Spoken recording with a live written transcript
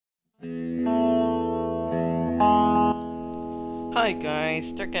Hi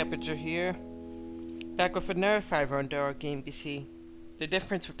guys, Dark Aperture here, back with another $500 game PC. The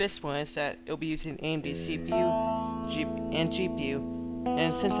difference with this one is that it'll be using AMD CPU and GPU,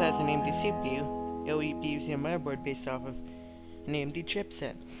 and since it has an AMD CPU, it'll be using a motherboard based off of an AMD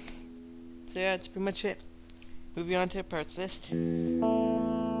chipset. So yeah, that's pretty much it. Moving on to the parts list. There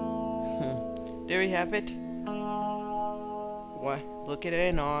we have it. Look at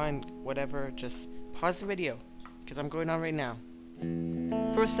it on, whatever, just pause the video, because I'm going on right now.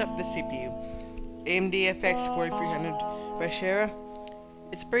 First up, the CPU. AMD FX 4300 Vishera.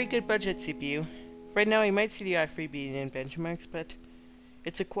 It's a pretty good budget CPU. Right now you might see the i3 being in benchmarks, but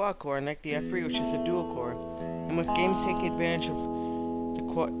it's a quad core unlike the i3, which is a dual core. And with games taking advantage of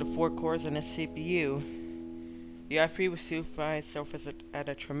the 4 cores on this CPU, the i3 will soon find itself at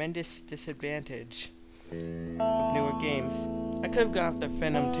a tremendous disadvantage with newer games. I could have gone with the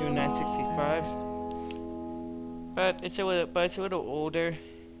Phantom 2 965, but it's a little older.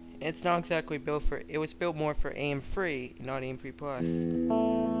 It's not exactly built for. It was built more for AM3, not AM3 Plus.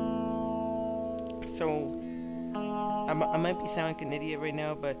 So I might be sounding like an idiot right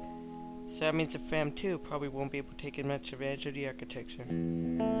now, but so that means the Phantom 2 probably won't be able to take much advantage of the architecture.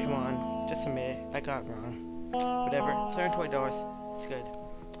 Come on, just admit it. I got it wrong. Whatever. It's $120. It's good.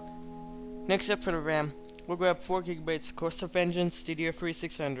 Next up for the RAM, we'll grab 4GB Corsair Vengeance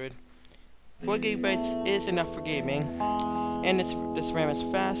DDR3600. 4GB is enough for gaming, and this RAM is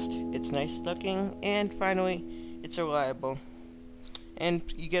fast, it's nice looking, and finally, it's reliable. And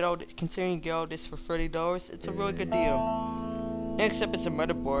you get considering you get all this for $30, it's a really good deal. Next up is a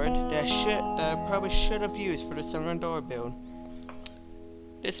motherboard that I probably should have used for the $700 build.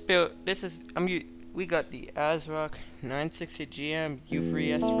 We got the ASRock 960GM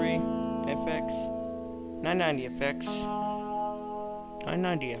U3S3 FX 990FX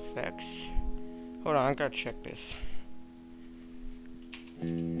 990FX. Hold on, I gotta check this.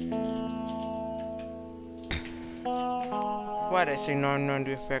 Why did I say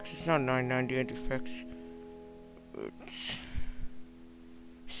 990FX? It's not 990FX. It's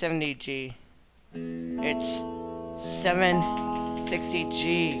 70G. It's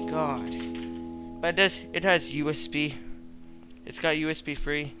 760G. God. But it has USB. It's got USB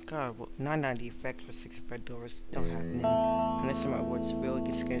free. God, well, 990FX for $65 don't happen unless my board's really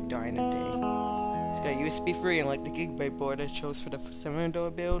just gonna die in a day. It's got USB free, and like the Gigabyte board I chose for the $700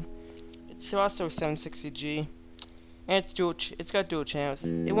 build, it's also 760G, and it's got dual channels.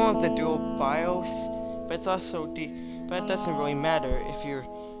 It won't have the dual BIOS, but it's also but it doesn't really matter if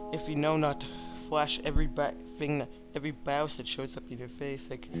you know not to flash every BIOS that shows up in your face.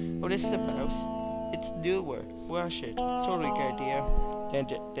 Like, oh, this is a BIOS. It's newer. Flash it. It's totally a good idea.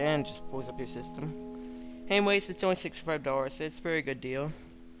 Then just blows up your system. Anyways, it's only $65. So it's a very good deal.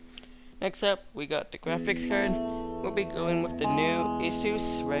 Next up, we got the graphics card. We'll be going with the new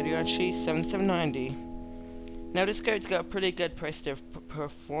Asus Radeon Chi 7790. Now this card's got a pretty good price to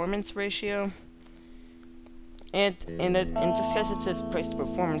performance ratio. And just because it says price to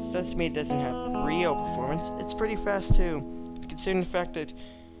performance doesn't mean it doesn't have real performance. It's pretty fast too, considering the fact that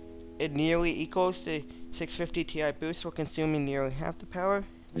it nearly equals the 650 Ti boost while consuming nearly half the power.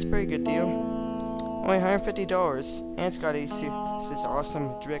 It's a pretty good deal. Only $150, and it's got Asus's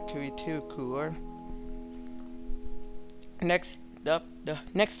awesome DirectQ 2 cooler. Next up, the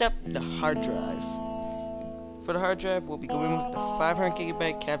hard drive. For the hard drive, we'll be going with the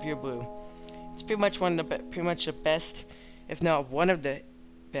 500GB Caviar Blue. It's pretty much the best, if not one of the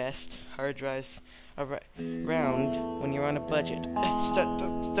best hard drives around when you're on a budget.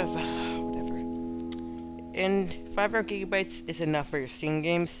 Whatever. And 500GB is enough for your Steam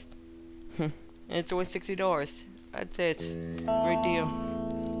games. And it's only $60. I'd say it's a great deal.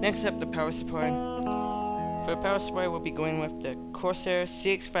 Next up, the power supply. For the power supply, we'll be going with the Corsair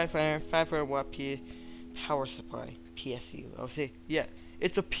CX500 500-watt power supply. PSU. I'll say, yeah,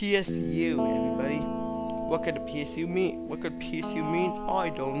 it's a PSU, everybody. What could a PSU mean? What could PSU mean? I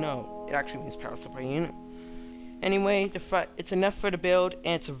don't know. It actually means power supply unit. Anyway, it's enough for the build,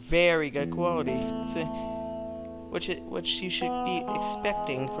 and it's a very good quality. Which you should be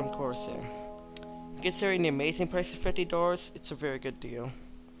expecting from Corsair. Considering the amazing price of $50, it's a very good deal.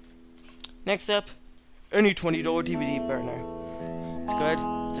 Next up, any $20 DVD burner. It's good,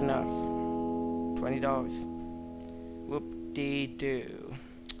 it's enough. $20. Whoop-dee-doo.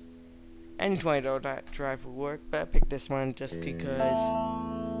 Any $20 drive will work, but I picked this one just because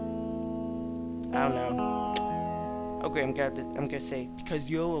I don't know. Okay, I'm gonna say because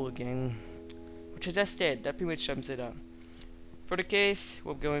YOLO again, which I just did. That pretty much sums it up. For the case,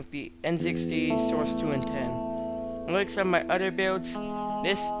 we're going with the N60 Source 2 and 10. Unlike some of my other builds,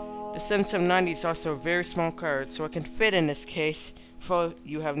 this The 7790 is also a very small card, so it can fit in this case without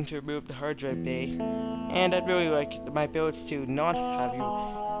you having to remove the hard drive bay. And I'd really like my builds to not have you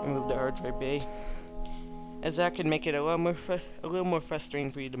remove the hard drive bay, as that can make it a little more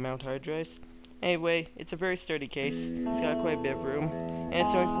frustrating for you to mount hard drives. Anyway, it's a very sturdy case. It's got quite a bit of room, and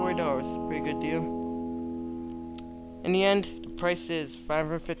it's only $40. Pretty good deal. In the end, the price is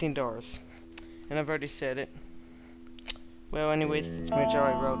 $515, and I've already said it. Well, anyways, that's pretty much all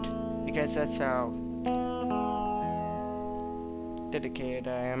I wrote, because that's how dedicated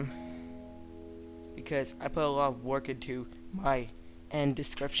I am. Because I put a lot of work into my end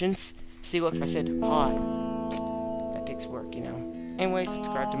descriptions. See, look, I said hi. That takes work, you know. Anyway,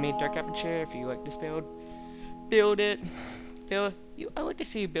 subscribe to me, Dark Aperture, if you like this build. Build it. I like to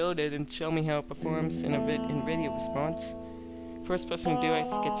see you build it and show me how it performs in video response. First person to do it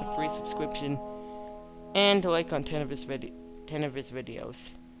gets a free subscription and a like on 10 of his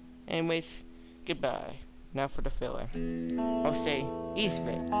videos. Anyways, goodbye. Now for the filler. I'll say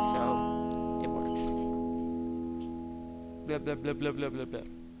EastVid, so it works. Blah blah blah blah blah blah blah.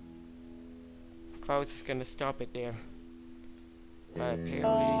 If I was just gonna stop it there, but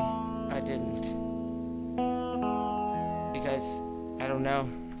apparently I didn't, because I don't know.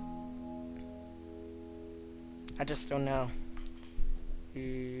 I just don't know.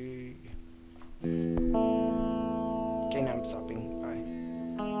 Okay, now I'm stopping.